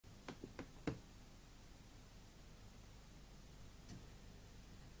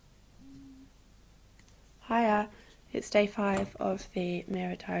Hiya, it's day 5 of the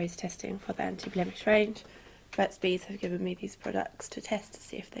Mirror Diaries testing for the Anti-Blemish range. Burt's Bees have given me these products to test to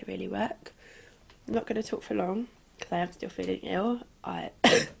see if they really work. I'm not going to talk for long because I am still feeling ill.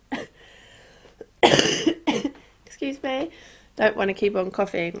 Excuse me, don't want to keep on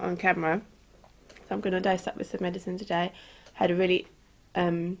coughing on camera, so I'm going to dose up with some medicine today. Had a really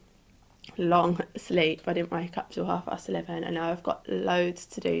long sleep. I didn't wake up till 11:30 and now I've got loads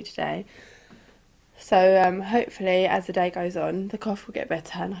to do today. So hopefully as the day goes on the cough will get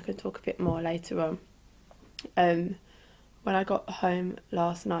better and I can talk a bit more later on. When I got home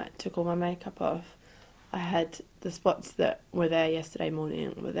last night, took all my makeup off, I had the spots that were there yesterday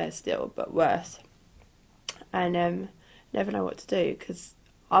morning were there still, but worse. And never know what to do because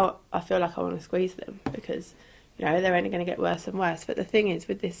I feel like I want to squeeze them because, you know, they're only going to get worse and worse. But the thing is,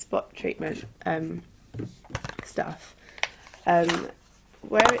 with this spot treatment stuff,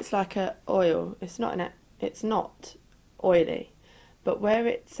 where it's like a oil, it's not oily, but where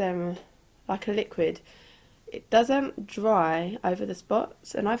it's like a liquid, it doesn't dry over the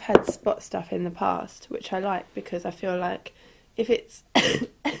spots. And I've had spot stuff in the past, which I like because I feel like if it's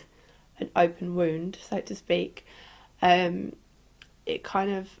an open wound, so to speak, it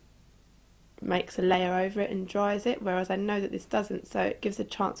kind of makes a layer over it and dries it, whereas I know that this doesn't, so it gives a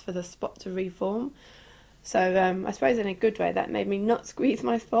chance for the spot to reform. So I suppose in a good way that made me not squeeze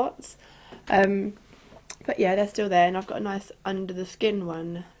my spots, but yeah, they're still there, and I've got a nice under the skin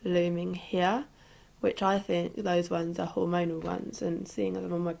one looming here, which I think those ones are hormonal ones, and seeing as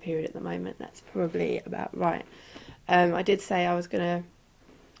I'm on my period at the moment, that's probably about right. I did say I was going to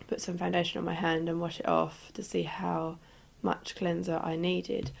put some foundation on my hand and wash it off to see how much cleanser I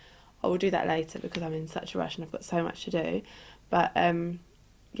needed. I will do that later because I'm in such a rush and I've got so much to do, but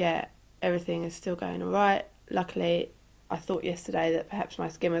yeah, everything is still going alright. Luckily, I thought yesterday that perhaps my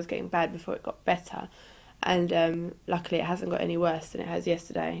skin was getting bad before it got better, and luckily it hasn't got any worse than it has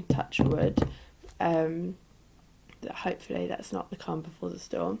yesterday, touch wood. Hopefully that's not the calm before the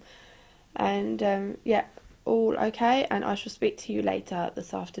storm. And yeah, all okay, and I shall speak to you later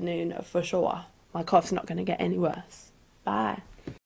this afternoon for sure. My cough's not going to get any worse. Bye.